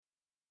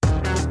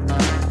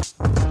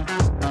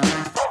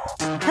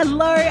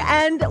Hello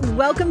and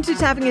welcome to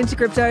Tapping Into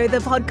Crypto, the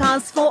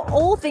podcast for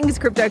all things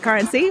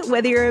cryptocurrency,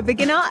 whether you're a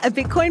beginner, a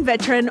Bitcoin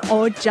veteran,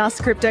 or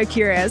just crypto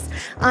curious.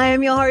 I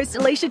am your host,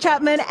 Alicia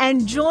Chapman,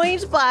 and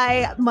joined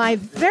by my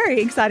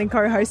very exciting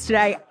co-host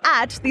today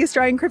at the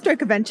Australian Crypto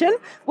Convention.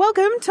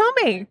 Welcome,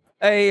 Tommy.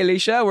 Hey,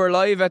 Alicia, we're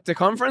live at the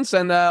conference,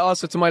 and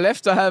also to my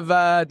left, I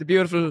have the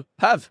beautiful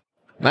Pav.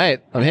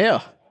 Mate, I'm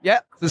here. Yeah.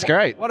 This is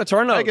great. What a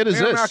turnout. How good is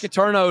this? Market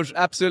turnout,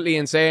 absolutely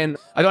insane.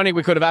 I don't think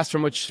we could have asked for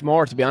much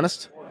more, to be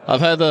honest. I've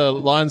heard the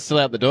line's still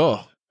out the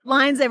door.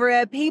 Lines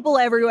everywhere, people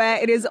everywhere.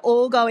 It is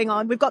all going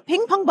on. We've got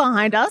ping pong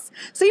behind us.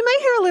 So you may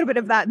hear a little bit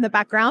of that in the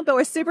background, but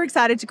we're super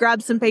excited to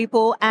grab some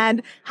people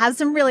and have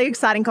some really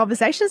exciting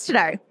conversations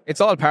today.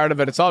 It's all part of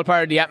it. It's all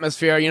part of the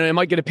atmosphere. You know, you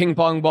might get a ping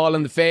pong ball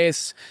in the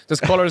face.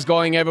 There's colours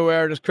going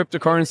everywhere. There's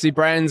cryptocurrency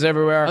brands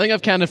everywhere. I think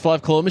I've counted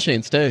 5 claw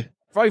machines too.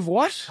 5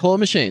 what? Claw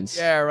machines.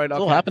 Yeah, right. It's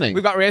okay. all happening.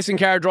 We've got racing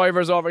car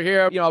drivers over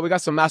here. You know, we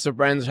got some massive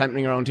brands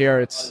happening around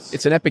here.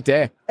 It's an epic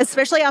day.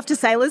 Especially after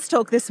Saylors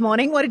talk this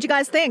morning. What did you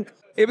guys think?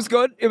 It was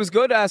good. It was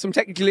good. Some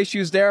technical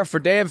issues there for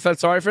Dave. Felt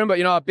sorry for him, but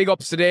you know, big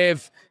ups to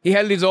Dave. He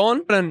held his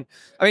own. And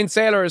I mean,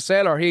 Saylor is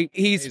Saylor.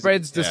 He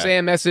spreads the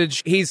same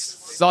message. He's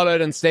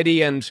solid and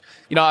steady, and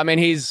you know, I mean,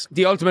 he's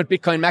the ultimate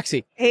Bitcoin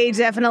maxi. He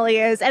definitely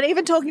is. And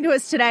even talking to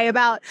us today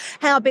about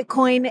how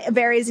Bitcoin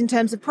varies in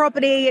terms of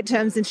property, in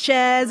terms of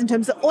shares, in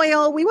terms of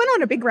oil. We went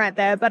on a big rant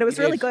there, but it was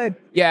really good.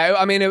 Yeah,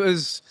 I mean, it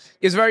was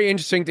very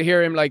interesting to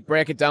hear him like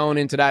break it down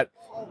into that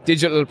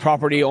digital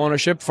property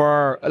ownership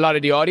for a lot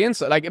of the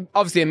audience. Like,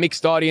 obviously a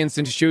mixed audience,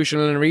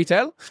 institutional and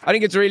retail. I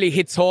think it really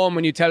hits home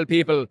when you tell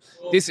people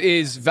this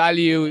is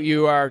value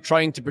you are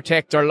trying to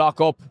protect or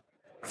lock up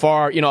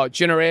for, you know,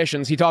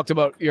 generations. He talked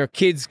about your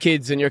kids'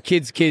 kids and your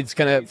kids' kids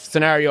kind of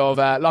scenario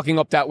of locking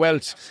up that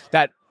wealth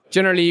that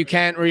generally you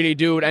can't really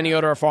do with any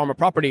other form of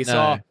property. No.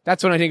 So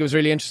that's when I think it was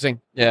really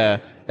interesting. Yeah.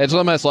 It's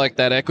almost like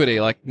that equity.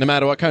 Like, no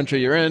matter what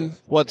country you're in,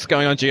 what's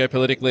going on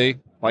geopolitically,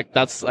 like,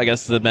 that's, I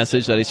guess, the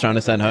message that he's trying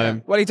to send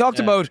home. Well, he talked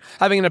about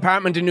having an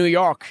apartment in New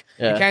York.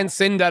 Yeah. You can't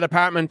send that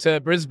apartment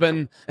to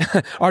Brisbane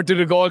or to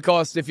the Gold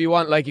Coast if you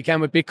want, like you can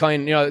with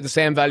Bitcoin, you know, the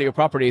same value of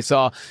property.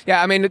 So,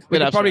 yeah, I mean, we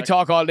could probably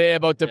talk all day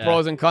about the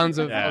pros and cons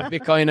of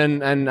Bitcoin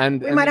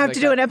and we might have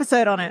to do an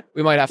episode on it.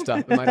 We might have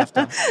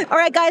to. All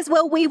right, guys.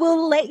 Well, we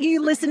will let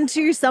you listen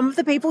to some of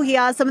the people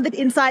here, some of the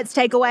insights,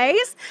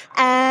 takeaways,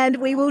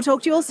 and we will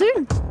talk to you all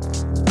soon.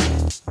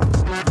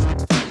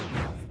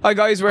 Hi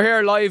guys, we're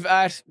here live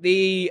at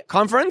the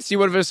conference. You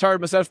would have just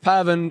heard myself,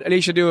 Pav, and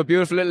Alicia do a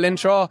beautiful little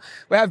intro.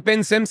 We have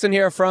Ben Simpson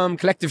here from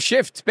Collective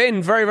Shift.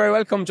 Ben, very, very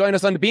welcome. Join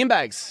us on the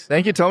beanbags.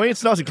 Thank you, Tommy.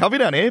 It's nice and comfy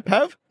down here,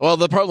 Pav. Well,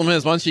 the problem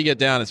is, once you get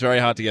down, it's very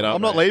hard to get up.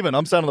 I'm not leaving.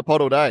 I'm staying on the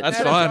pod all day. That's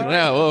fine.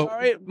 Yeah, well, all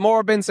right.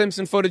 More Ben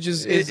Simpson footage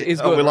is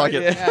good. We like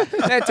it.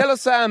 Yeah. Tell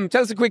us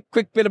a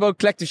quick bit about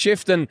Collective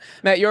Shift. And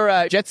mate, you're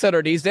a jet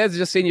setter these days. I've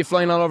just seen you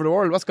flying all over the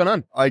world. What's going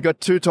on? I got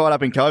too tied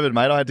up in COVID,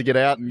 mate. I had to get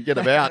out and get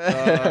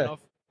about.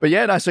 But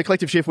yeah, no, so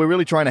Collective Shift, we're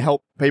really trying to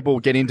help people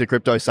get into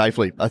crypto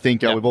safely. I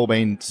think we've all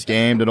been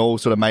scammed and all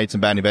sort of made some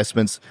bad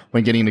investments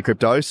when getting into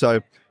crypto. So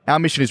our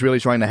mission is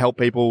really trying to help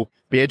people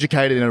be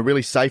educated in a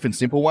really safe and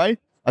simple way.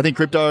 I think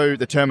crypto,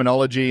 the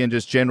terminology and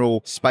just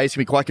general space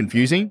can be quite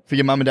confusing for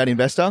your mum and dad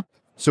investor.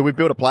 So we've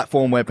built a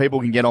platform where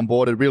people can get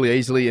onboarded really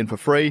easily and for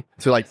free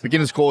to like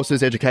beginners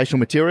courses, educational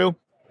material.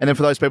 And then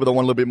for those people that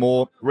want a little bit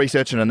more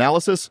research and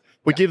analysis,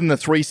 we give them the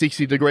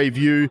 360-degree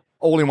view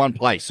all in one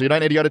place. So you don't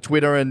need to go to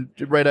Twitter and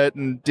Reddit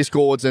and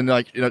Discords and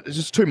like, you know, it's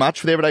just too much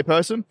for the everyday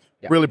person.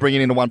 Yep. Really bring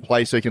it into one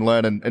place so you can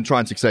learn and try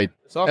and succeed.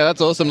 Yeah,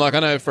 that's awesome. Like, I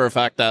know for a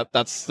fact that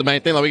that's the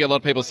main thing. Like, we get a lot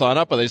of people sign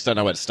up, but they just don't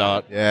know where to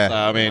start. Yeah. So,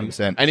 I mean,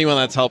 100%. Anyone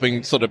that's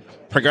helping sort of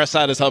progress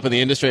that is helping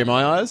the industry in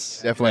my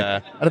eyes. Definitely.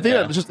 Yeah. And I think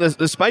that just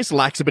the space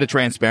lacks a bit of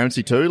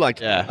transparency too.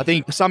 Like, I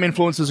think some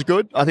influencers are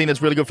good. I think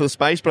that's really good for the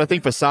space, but I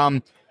think for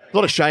some, a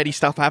lot of shady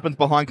stuff happens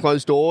behind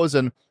closed doors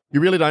and you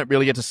really don't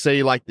get to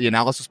see like the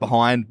analysis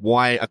behind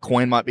why a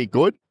coin might be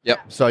good. Yep.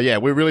 So yeah,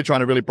 we're really trying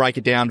to really break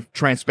it down,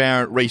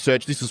 transparent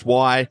research. This is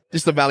why,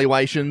 this is the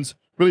valuations,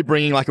 really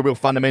bringing like a real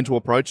fundamental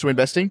approach to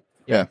investing.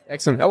 Yeah.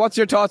 Excellent. Now, what's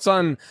your thoughts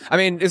on, I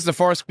mean, this is the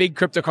first big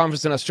crypto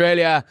conference in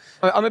Australia.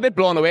 I'm a bit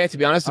blown away, to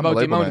be honest, about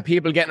the amount of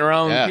people getting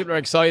around. Yeah. People are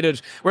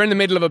excited. We're in the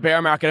middle of a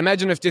bear market.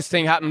 Imagine if this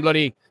thing happened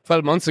bloody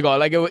 12 months ago.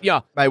 Like,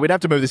 Mate, we'd have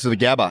to move this to the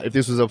Gabba if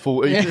this was a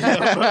full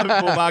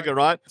market,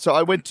 right? So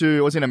I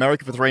was in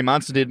America for 3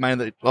 months and did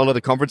mainly a lot of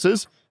the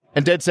conferences.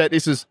 And dead set,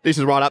 this is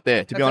right up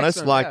there, to be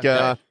honest. Like,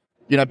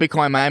 you know,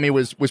 Bitcoin Miami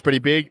was pretty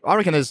big. I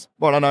reckon there's,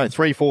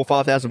 3, 4,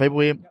 5,000 people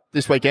here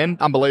this weekend.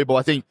 Unbelievable.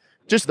 I think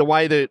just the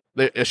way that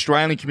the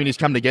Australian communities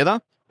come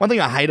together. One thing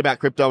I hate about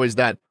crypto is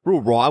that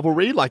real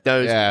rivalry, like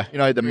those, you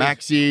know, the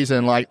maxis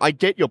and like, I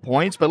get your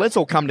points, but let's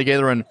all come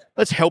together and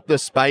let's help the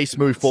space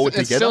move forward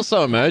together. It's still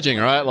so emerging,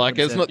 right? Like,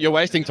 100%. It's not, you're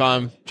wasting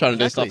time trying to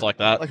do stuff like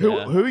that. Like, who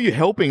are you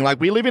helping?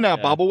 Like, we live in our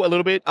bubble a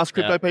little bit, us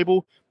crypto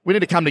people. We need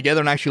to come together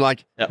and actually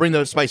like bring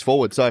the space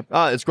forward. So,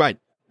 it's great.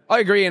 I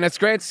agree. And it's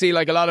great to see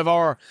like a lot of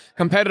our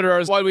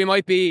competitors, while we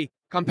might be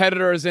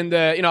competitors in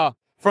the, you know,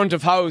 front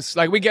of house.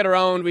 Like, we get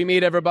around, we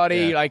meet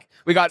everybody. Like,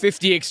 we got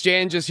 50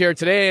 exchanges here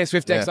today.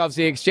 SwiftX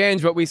obviously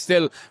exchange, but we're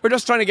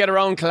just trying to get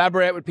around,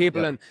 collaborate with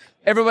people, and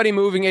everybody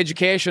moving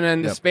education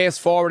and the space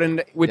forward,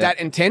 and with that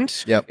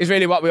intent is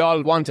really what we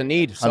all want and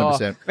need. So,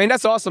 100%. I mean,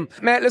 that's awesome.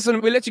 Mate,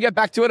 listen, we'll let you get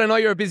back to it. I know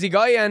you're a busy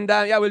guy, and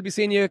we'll be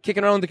seeing you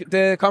kicking around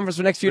the conference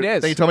for the next few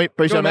days. Thank you, Tommy.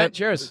 Appreciate it, mate.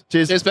 Cheers.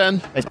 Cheers,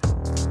 Ben.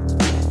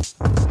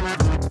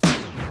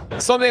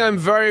 Something I'm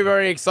very,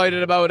 very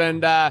excited about,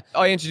 and I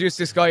introduced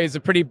this guy as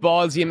a pretty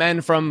ballsy man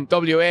from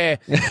WA.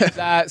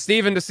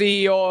 Stephen, the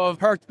CEO of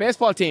Perth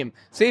baseball team.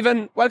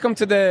 Stephen, welcome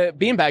to the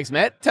Beanbags,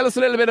 mate. Tell us a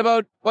little bit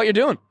about what you're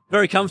doing.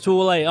 Very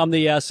comfortable. I'm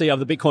the CEO of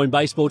the Bitcoin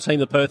baseball team,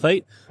 the Perth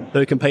Heat,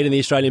 who compete in the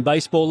Australian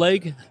Baseball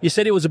League. You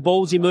said it was a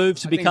ballsy move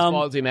to become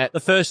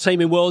the first team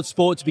in world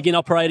sport to begin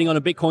operating on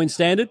a Bitcoin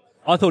standard.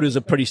 I thought it was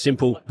a pretty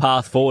simple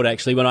path forward,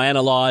 actually, when I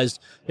analysed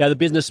the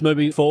business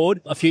moving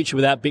forward. A future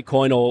without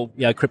Bitcoin or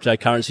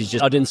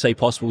cryptocurrencies I didn't see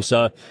possible.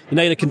 So you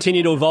need to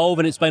continue to evolve,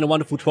 and it's been a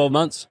wonderful 12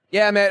 months.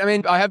 Yeah, mate. I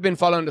mean, I have been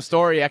following the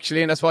story,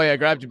 actually, and that's why I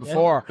grabbed you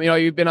before. Yeah. You know,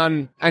 you've been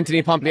on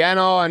Anthony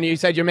Pompliano, and you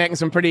said you're making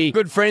some pretty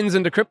good friends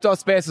in the crypto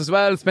space as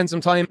well. Spent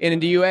some time in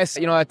the US,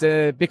 at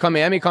the Bitcoin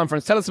Miami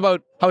conference. Tell us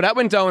about how that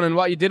went down and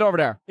what you did over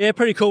there. Yeah,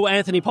 pretty cool.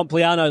 Anthony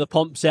Pompliano, the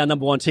Pomp's our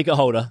number one ticket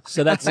holder.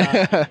 So that's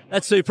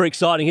that's super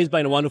exciting. He's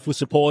been a wonderful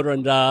supporter,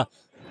 and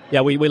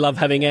we love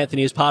having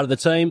Anthony as part of the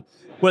team.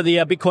 We're at the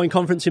Bitcoin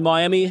conference in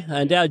Miami,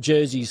 and our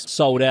jerseys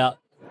sold out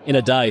in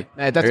a day.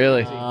 That's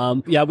really?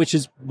 Which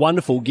is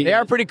wonderful. They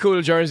are pretty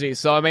cool jerseys.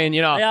 So, I mean, they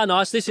are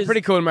nice. This is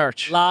pretty cool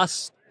merch.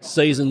 Last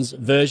season's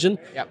version.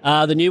 Yep.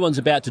 The new one's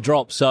about to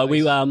drop. So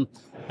we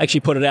actually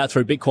put it out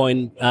through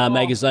Bitcoin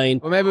magazine.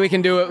 Well, maybe we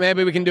can do it.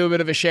 Maybe we can do a bit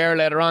of a share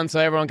later on,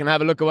 so everyone can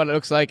have a look at what it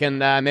looks like and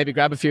maybe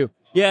grab a few.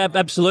 Yeah,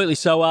 absolutely.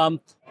 So,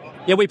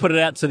 we put it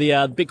out to the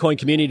Bitcoin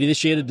community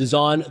this year to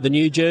design the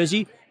new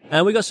jersey,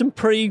 and we got some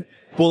pretty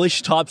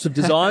bullish types of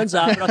designs.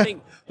 But I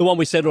think the one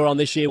we settled on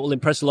this year will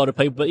impress a lot of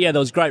people. But yeah, there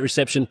was great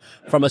reception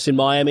from us in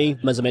Miami.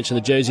 As I mentioned,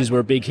 the jerseys were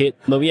a big hit.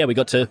 But yeah, we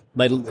got to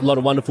meet a lot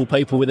of wonderful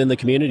people within the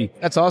community.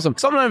 That's awesome.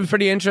 Something I'm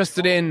pretty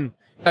interested in,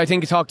 I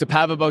think I talked to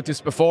Pav about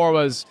this before,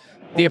 was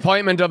the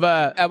appointment of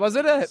was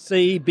it a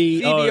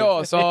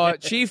CBO, so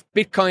Chief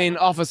Bitcoin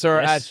Officer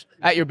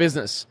at your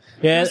business.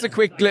 Yeah. Just a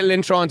quick little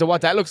intro into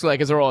what that looks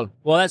like as a role.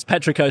 Well, that's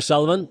Patrick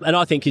O'Sullivan, and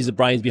I think he's the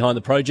brains behind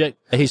the project.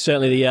 He's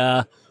certainly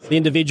the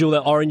individual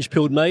that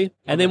orange-pilled me.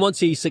 And then once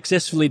he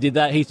successfully did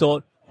that, he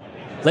thought,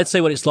 let's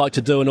see what it's like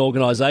to do an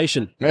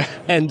organisation.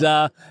 And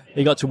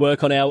he got to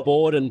work on our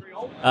board, and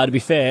to be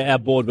fair, our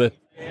board were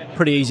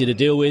pretty easy to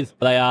deal with.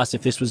 They asked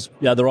if this was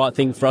the right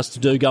thing for us to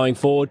do going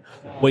forward.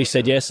 We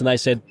said yes, and they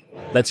said,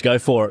 let's go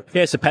for it.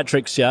 Yeah, so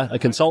Patrick's a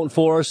consultant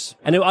for us.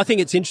 And I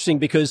think it's interesting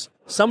because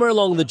somewhere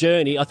along the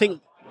journey, I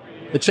think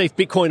the Chief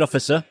Bitcoin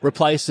Officer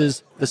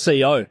replaces the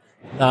CEO.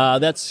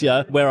 That's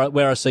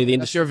where I see the industry.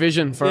 That's your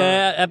vision for...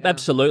 Yeah,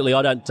 absolutely.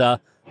 I don't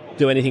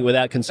do anything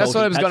without consulting. That's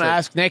what I was going to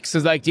ask next,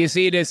 is do you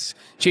see this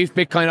Chief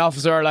Bitcoin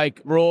Officer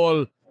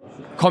role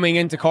coming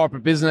into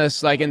corporate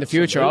business in the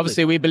future? Absolutely.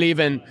 Obviously, we believe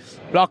in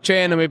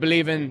blockchain and we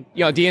believe in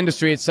the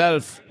industry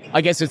itself.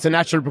 I guess it's a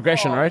natural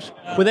progression, right?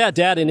 Without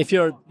doubt. And if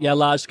you're a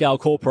large-scale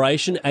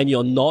corporation and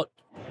you're not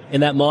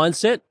in that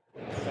mindset,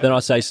 then I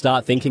say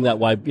start thinking that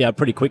way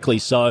pretty quickly.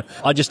 So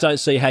I just don't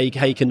see how you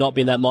can not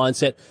be in that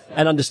mindset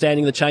and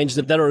understanding the changes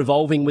that are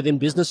evolving within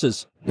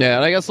businesses. Yeah,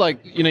 and I guess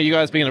you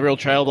guys being a real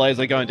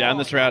trailblazer going down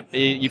this route,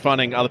 you're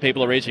finding other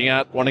people are reaching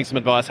out, wanting some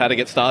advice how to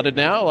get started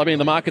now. I mean,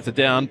 the markets are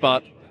down,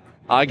 but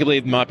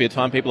arguably there might be a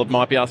time people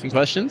might be asking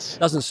questions.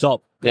 Doesn't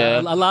stop.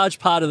 Yeah. A large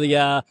part of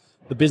the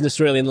business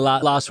really in the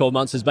last 12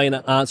 months has been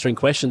answering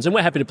questions, and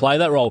we're happy to play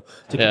that role,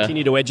 to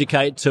continue to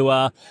educate,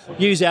 to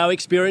use our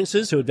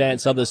experiences to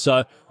advance others.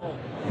 So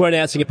we're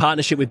announcing a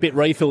partnership with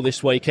BitRefill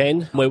this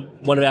weekend, where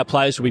one of our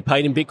players will be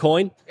paid in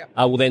Bitcoin.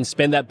 Will then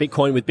spend that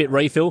Bitcoin with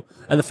BitRefill.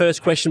 And the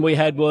first question we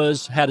had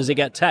was, how does it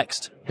get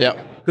taxed?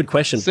 Yeah. Good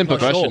question. Simple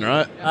question,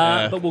 right?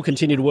 But we'll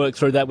continue to work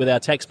through that with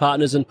our tax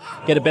partners and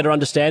get a better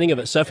understanding of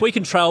it. So if we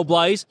can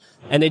trailblaze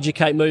and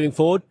educate moving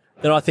forward,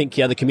 then I think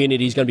the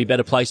community is going to be a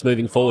better place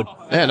moving forward.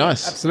 Yeah,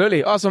 nice.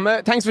 Absolutely. Awesome.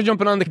 Thanks for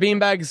jumping on the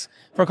Beanbags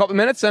for a couple of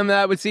minutes, and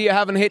we'll see you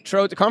having a hit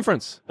throughout the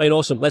conference. Been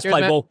awesome. Let's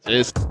play ball.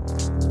 Cheers.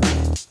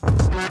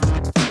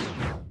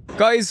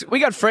 Guys, we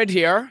got Fred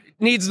here.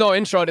 Needs no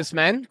intro, this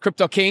man.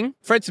 Crypto King.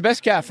 Fred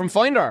Sebeska from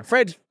Finder.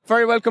 Fred,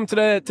 very welcome to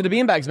the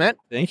Beanbags, man.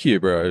 Thank you,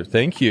 bro.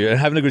 Thank you. And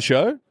having a good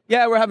show?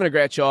 Yeah, we're having a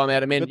great show,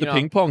 man. I mean, got the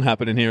ping pong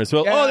happening here as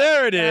well. Yeah, oh,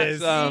 there it is.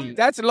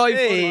 That's live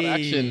Hey.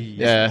 action.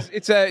 Yeah.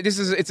 It's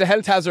a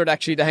health hazard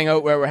actually to hang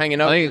out where we're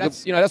hanging out.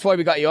 That's why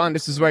we got you on.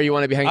 This is where you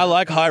want to be hanging I out.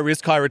 like high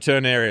risk, high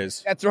return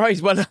areas. That's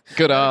right. Well,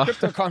 Good.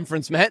 crypto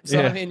conference, mate.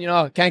 So I mean,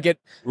 can't get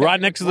Right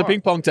next to the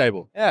ping pong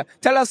table. Yeah.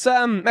 Tell us,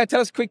 Matt,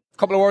 tell us a quick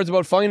couple of words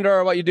about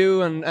Finder, what you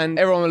do, and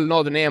everyone will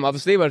know the name,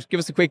 obviously, but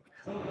give us a quick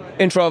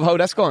intro of how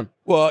that's going.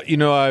 Well,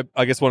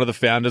 I guess one of the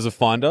founders of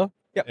Finder.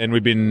 Yep. And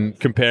we've been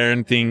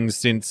comparing things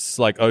since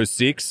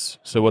 06.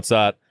 So what's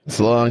that? It's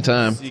a long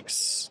time.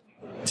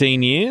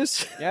 16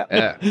 years.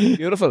 Yeah.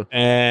 Beautiful.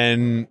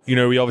 And,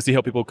 we obviously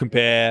help people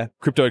compare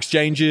crypto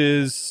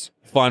exchanges,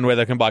 find where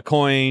they can buy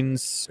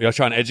coins. I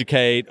try and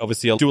educate.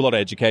 Obviously, I'll do a lot of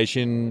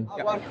education.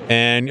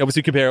 And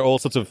obviously compare all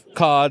sorts of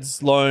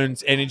cards,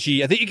 loans,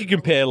 energy. I think you can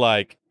compare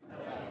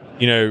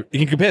you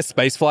can compare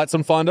space flights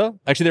on Finder.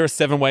 Actually, there are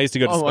 7 ways to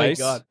go to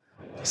space. Oh my God.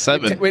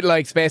 7. With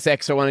like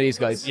SpaceX or one of these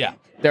guys. Yeah.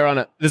 They're on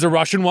it. There's a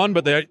Russian one,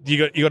 but you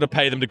got to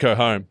pay them to go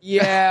home.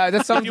 Yeah,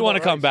 that's something. If you want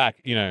to come back,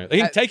 they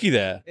can take you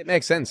there. It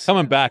makes sense.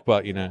 Coming back,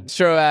 but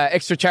Sure,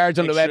 extra charge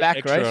on the way back,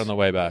 extra right? on the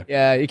way back.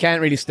 Yeah, you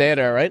can't really stay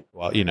there, right?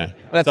 Well, That's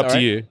it's up all to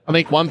right. you. I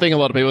think one thing a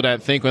lot of people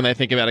don't think when they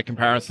think about a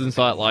comparison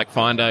site like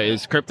Finder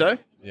is crypto.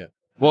 Yeah.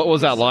 What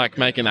was that like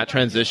making that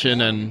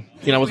transition? And,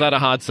 was that a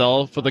hard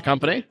sell for the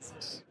company?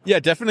 Yeah,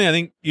 definitely. I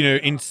think,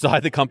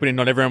 inside the company,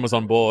 not everyone was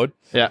on board.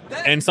 Yeah.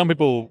 And some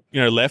people,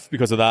 left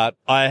because of that.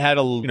 I had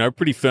a,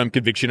 pretty firm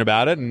conviction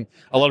about it. And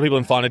a lot of people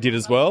in Finder did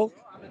as well.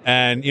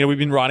 And, we've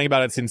been writing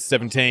about it since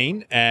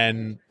 17.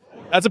 And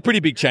that's a pretty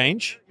big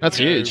change. That's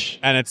huge.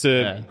 And it's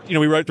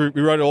we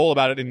wrote all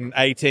about it in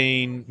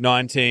 18,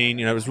 19.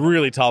 It was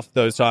really tough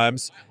those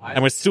times.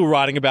 And we're still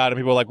writing about it.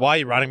 People are like, why are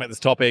you writing about this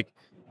topic?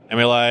 And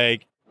we're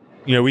like,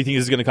 we think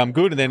this is going to come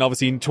good. And then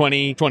obviously in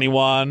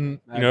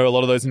 2021, a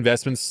lot of those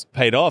investments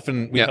paid off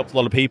and we helped a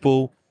lot of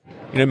people,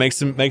 make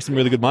some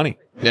really good money.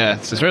 Yeah,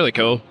 it's really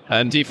cool.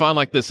 And do you find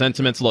like the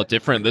sentiment's a lot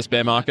different this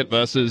bear market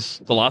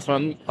versus the last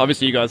one?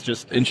 Obviously you guys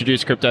just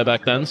introduced crypto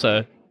back then,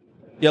 so.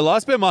 Yeah,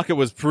 last bear market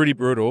was pretty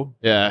brutal.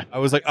 Yeah.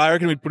 I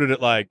reckon we'd put it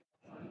at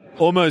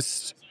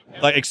almost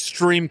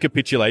extreme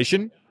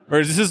capitulation,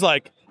 whereas this is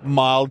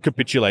mild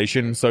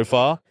capitulation so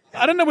far.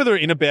 I don't know whether we're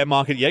in a bear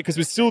market yet because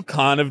we're still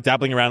kind of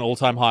dabbling around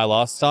all-time high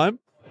last time.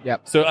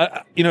 Yep. So,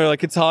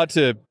 it's hard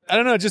to... I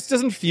don't know, it just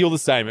doesn't feel the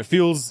same. It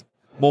feels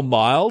more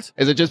mild.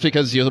 Is it just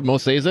because you're more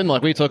seasoned?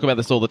 We talk about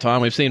this all the time.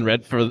 We've seen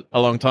red for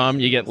a long time.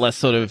 You get less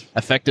sort of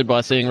affected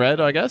by seeing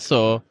red, I guess,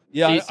 or...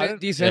 Yeah,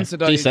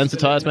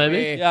 desensitized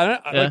maybe.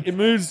 Yeah, it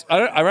moves.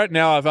 Right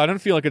now, I don't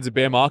feel like it's a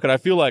bear market. I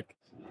feel like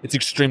it's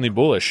extremely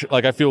bullish.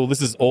 I feel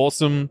this is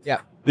awesome. Yeah.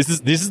 This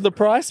is the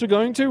price we're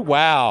going to?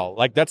 Wow.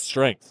 That's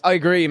strength. I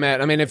agree,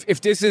 man. I mean,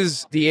 if this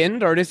is the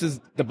end or this is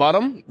the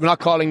bottom, we're not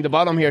calling the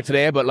bottom here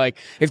today, but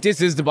if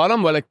this is the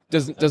bottom, well,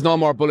 there's no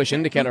more bullish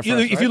indicator for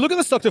us, If you look at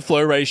the stock to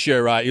flow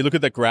ratio, right, you look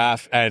at the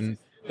graph and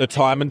the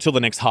time until the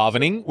next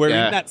halvening, we're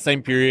in that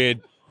same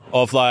period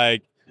of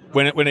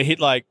when it hit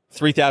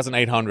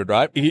 3,800,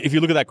 right? If you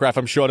look at that graph,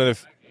 I'm sure that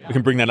if we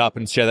can bring that up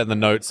and share that in the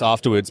notes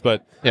afterwards,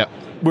 but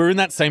we're in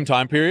that same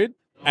time period.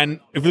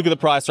 And if you look at the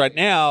price right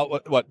now,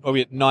 what are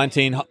we at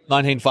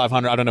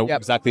 19,500? I don't know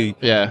exactly.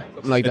 Yeah.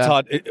 Something like it's that.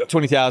 hard,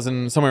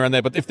 20,000, somewhere around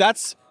there. But if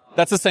that's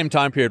the same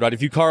time period, right?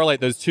 If you correlate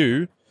those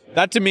two,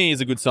 that to me is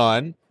a good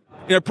sign.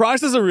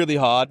 Prices are really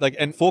hard,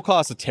 and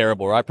forecasts are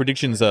terrible, right?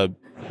 Predictions are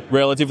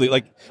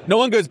relatively, no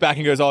one goes back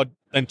and goes,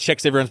 and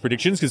checks everyone's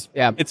predictions because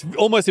it's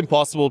almost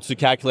impossible to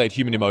calculate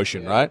human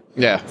emotion, right?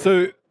 Yeah.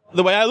 So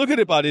the way I look at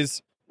it, bud,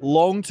 is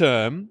long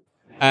term,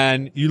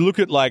 and you look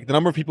at the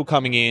number of people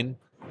coming in,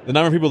 the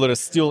number of people that are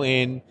still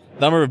in, the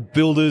number of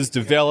builders,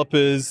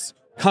 developers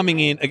coming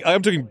in.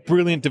 I'm talking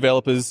brilliant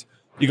developers.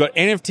 You got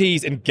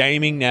NFTs and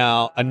gaming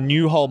now, a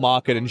new whole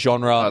market and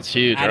genre. That's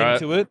huge, adding right?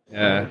 to it.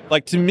 Yeah.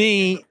 To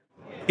me,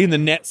 in the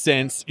net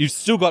sense, you've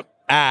still got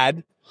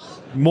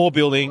more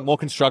building, more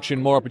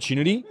construction, more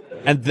opportunity.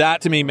 And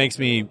that to me makes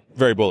me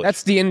very bullish.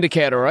 That's the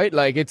indicator, right?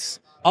 It's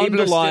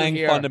underlying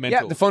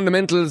fundamentals. Yeah, the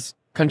fundamentals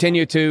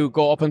continue to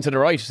go up and to the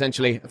right,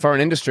 essentially, for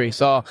an industry.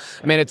 So,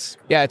 I mean, it's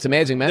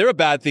amazing, man. There are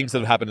bad things that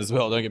have happened as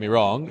well, don't get me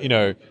wrong,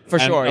 For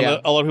sure,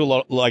 a lot of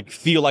people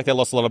feel like they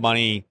lost a lot of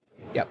money,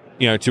 to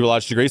a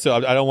large degree. So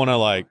I don't want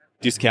to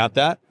discount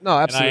that. No,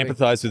 absolutely. And I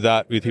empathize with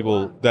that, with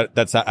people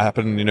that's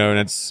happened, and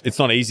it's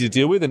not easy to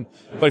deal with.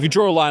 But if you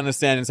draw a line in the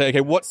sand and say,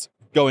 okay, what's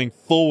going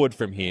forward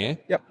from here?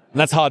 Yep. And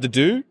that's hard to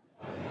do.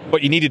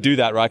 But you need to do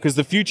that, right? Because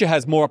the future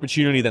has more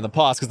opportunity than the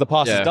past, because the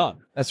past is done.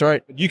 That's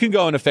right. You can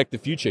go and affect the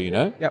future,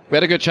 Yep. We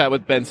had a good chat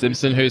with Ben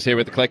Simpson, who's here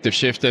with the Collective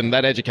Shift, and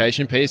that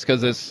education piece,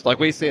 because it's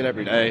we see it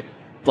every day.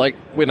 We're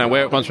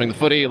sponsoring the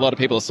footy. A lot of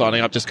people are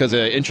signing up just because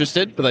they're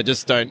interested, but they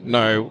just don't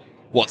know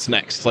what's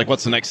next.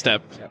 What's the next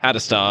step? How to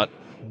start?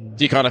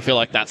 Do you kind of feel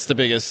like that's the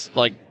biggest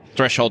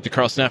threshold to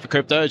cross now for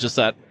crypto? Just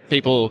that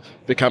people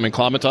become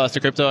acclimatized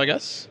to crypto, I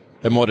guess,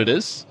 and what it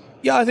is?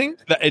 Yeah, I think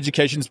that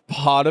education's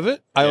part of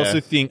it. I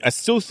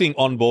still think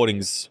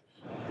onboarding's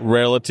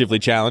relatively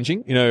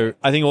challenging.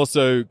 I think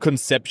also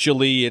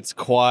conceptually it's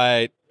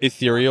quite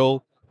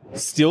ethereal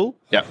still.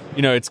 Yeah.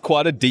 It's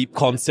quite a deep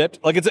concept.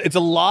 It's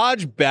a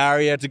large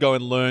barrier to go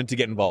and learn to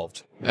get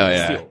involved. Oh,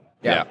 yeah. Still.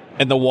 Yeah.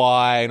 And the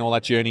why and all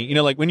that journey.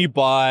 When you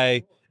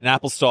buy an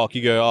Apple stock,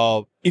 you go,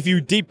 oh, if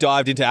you deep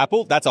dived into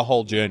Apple, that's a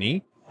whole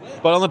journey.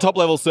 But on the top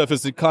level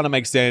surface, it kind of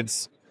makes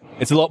sense.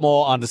 It's a lot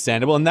more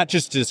understandable, and that's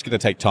just going to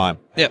take time.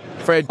 Yeah,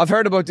 Fred, I've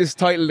heard about this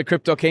title, The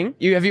Crypto King.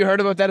 Have you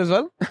heard about that as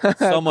well?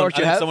 Someone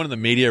in the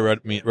media wrote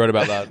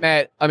about that.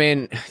 Mate, I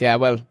mean, yeah,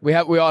 well, we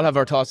all have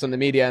our thoughts on the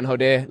media and how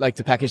they like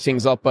to package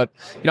things up, but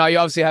you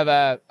obviously have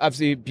a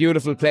absolutely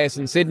beautiful place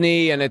in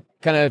Sydney, and it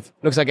kind of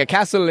looks like a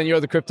castle, and you're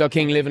the Crypto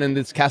King living in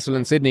this castle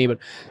in Sydney. But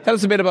tell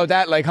us a bit about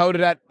that. How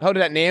did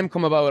that name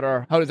come about,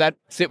 or how does that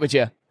sit with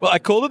you? Well, I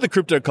called it the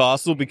Crypto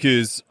Castle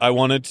because I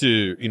wanted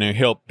to,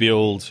 help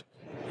build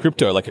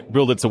crypto, like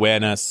build its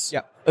awareness.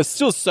 Yeah. There's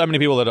still so many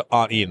people that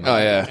aren't in. Oh,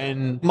 yeah.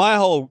 And my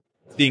whole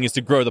thing is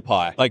to grow the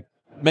pie, like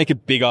make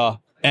it bigger.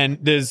 And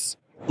there's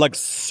like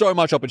so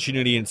much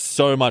opportunity and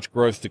so much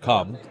growth to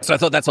come. So I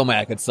thought that's all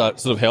I could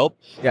sort of help.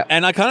 Yeah.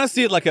 And I kind of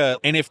see it like a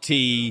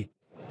NFT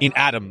in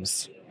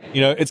atoms.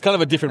 It's kind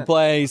of a different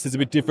place. It's a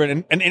bit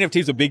different. And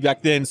NFTs were big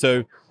back then.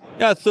 So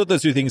yeah, I thought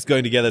those two things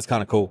going together is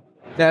kind of cool.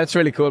 Yeah, that's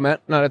really cool,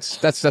 Matt. No,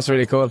 that's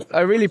really cool. I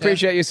really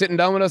appreciate you sitting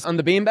down with us on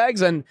the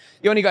beanbags, and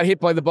you only got hit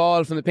by the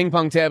ball from the ping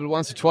pong table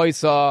once or twice,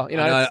 so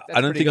that's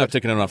I don't think I've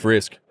taken enough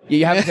risk.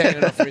 You haven't taken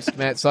enough risk,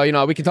 mate.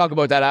 So we can talk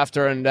about that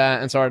after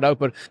and sort it out.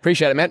 But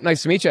appreciate it, mate.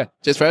 Nice to meet you.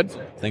 Cheers, Fred.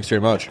 Thanks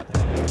very much.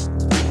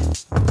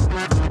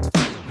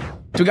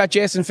 We got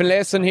Jason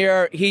Finlayson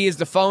here. He is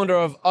the founder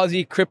of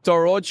Aussie Crypto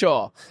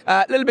Roadshow.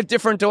 A little bit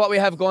different to what we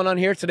have going on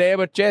here today,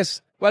 but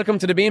Jess, welcome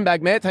to the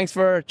beanbag, mate. Thanks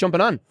for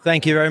jumping on.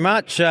 Thank you very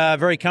much.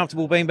 Very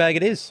comfortable beanbag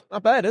it is.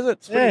 Not bad, is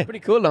it? It's pretty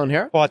cool down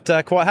here. Quite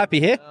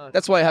happy here.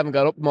 That's why I haven't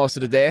got up most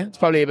of the day. It's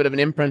probably a bit of an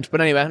imprint, but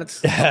anyway,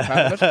 that's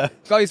part of it.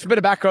 Guys, for a bit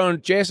of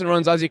background, Jason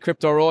runs Aussie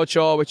Crypto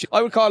Roadshow, which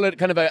I would call it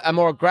kind of a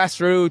more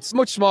grassroots,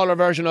 much smaller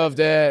version of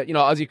the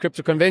Aussie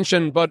Crypto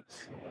Convention, but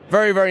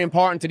very, very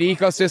important to the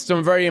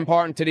ecosystem, very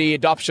important to the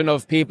adoption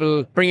of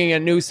people, bringing a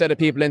new set of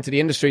people into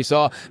the industry.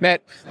 So, mate,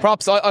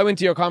 props. I went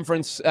to your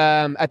conference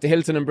at the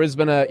Hilton in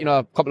Brisbane, a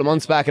couple of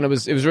months back, and it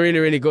was really,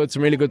 really good.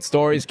 Some really good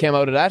stories came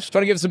out of that.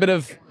 Try to give us a bit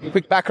of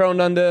quick background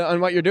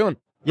on what you're doing.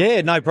 Yeah,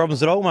 no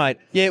problems at all, mate.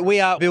 Yeah, we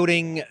are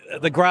building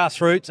the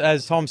grassroots,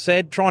 as Tom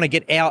said, trying to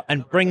get out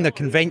and bring the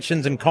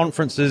conventions and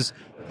conferences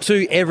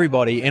to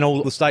everybody in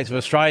all the states of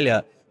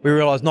Australia. We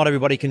realise not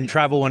everybody can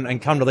travel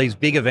and come to these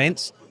big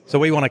events. So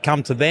we want to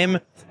come to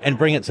them and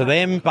bring it to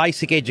them,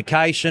 basic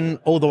education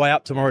all the way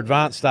up to more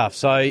advanced stuff.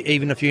 So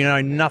even if you know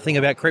nothing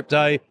about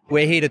crypto,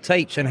 we're here to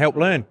teach and help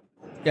learn.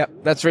 Yeah,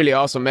 that's really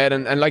awesome, mate.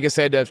 And like I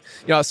said,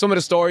 some of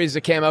the stories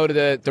that came out of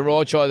the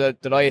roadshow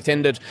that I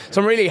attended,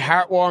 some really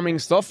heartwarming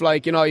stuff.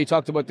 Like, you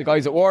talked about the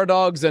guys at War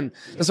Dogs, and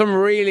there's some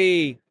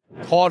really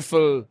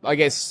thoughtful, I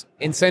guess,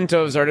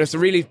 incentives, or there's a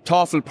really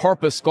thoughtful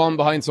purpose going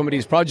behind some of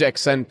these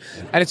projects, and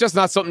it's just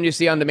not something you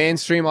see on the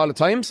mainstream all the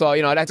time. So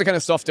that's the kind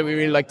of stuff that we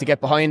really like to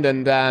get behind.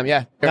 And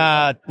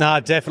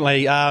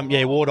definitely.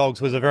 War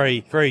Dogs was a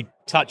very, very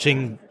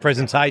touching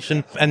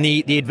presentation, and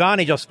the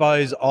advantage, I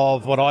suppose,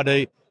 of what I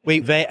do, we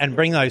vet and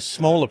bring those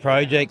smaller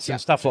projects and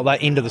stuff like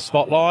that into the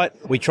spotlight.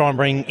 We try and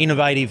bring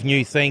innovative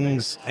new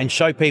things and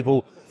show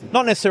people,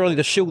 not necessarily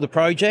to shield the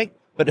project,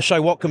 but to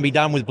show what can be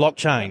done with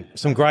blockchain.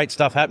 Some great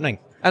stuff happening.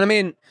 And I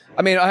mean,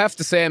 I have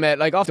to say, mate,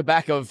 like off the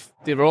back of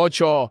the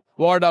roadshow,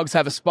 War Dogs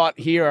have a spot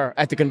here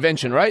at the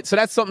convention, right? So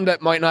that's something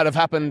that might not have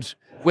happened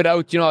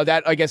without,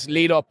 that, I guess,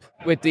 lead up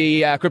with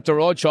the Crypto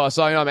Roadshow.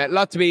 So, mate, a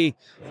lot to be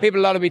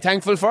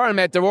thankful for. And,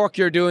 mate, the work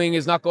you're doing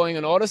is not going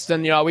unnoticed,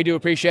 and, we do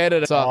appreciate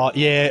it. So.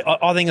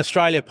 I think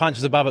Australia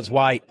punches above its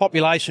weight.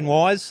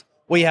 Population-wise,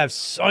 we have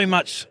so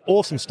much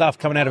awesome stuff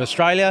coming out of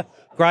Australia.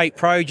 Great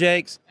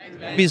projects,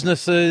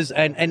 businesses,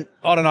 and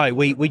I don't know,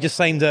 we just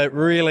seem to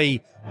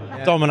really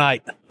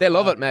dominate. They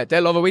love it, mate. They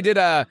love it. We did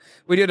a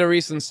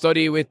recent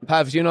study with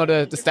Pav. Do you know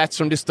the stats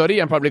from this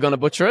study? I'm probably going to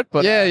butcher it,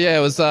 but yeah,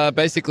 it was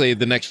basically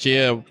the next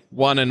year,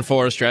 1 in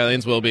 4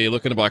 Australians will be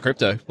looking to buy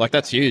crypto. Like,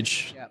 that's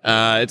huge.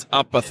 It's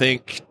up, I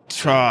think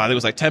it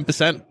was like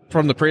 10%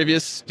 from the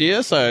previous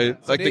year. So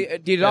like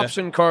the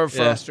adoption curve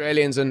for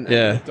Australians and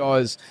crypto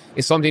is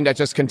something that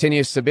just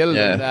continues to build.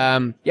 Yeah.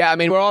 And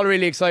we're all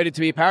really excited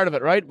to be part of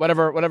it, right?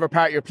 Whatever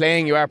part you're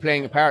playing, you are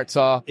playing a part.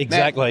 So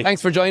exactly. Mate,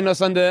 thanks for joining us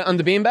on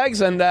the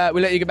beanbags, and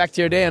we'll let you get back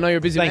to your day. I know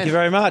you're busy. Thank you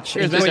very much.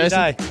 Cheers, enjoy your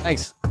day.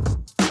 Thanks.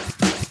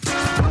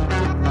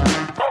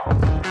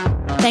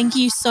 Thank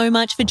you so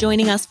much for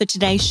joining us for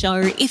today's show.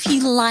 If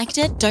you liked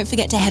it, don't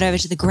forget to head over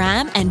to the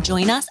gram and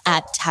join us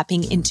at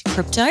Tapping Into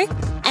Crypto.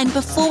 And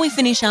before we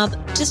finish up,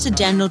 just a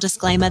general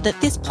disclaimer that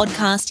this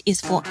podcast is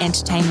for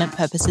entertainment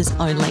purposes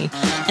only.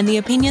 And the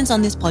opinions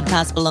on this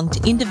podcast belong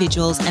to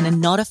individuals and are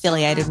not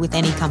affiliated with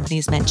any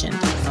companies mentioned.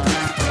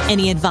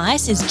 Any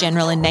advice is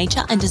general in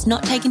nature and does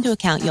not take into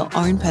account your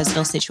own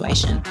personal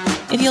situation.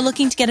 If you're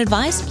looking to get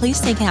advice, please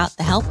seek out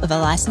the help of a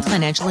licensed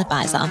financial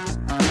advisor.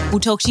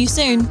 We'll talk to you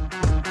soon.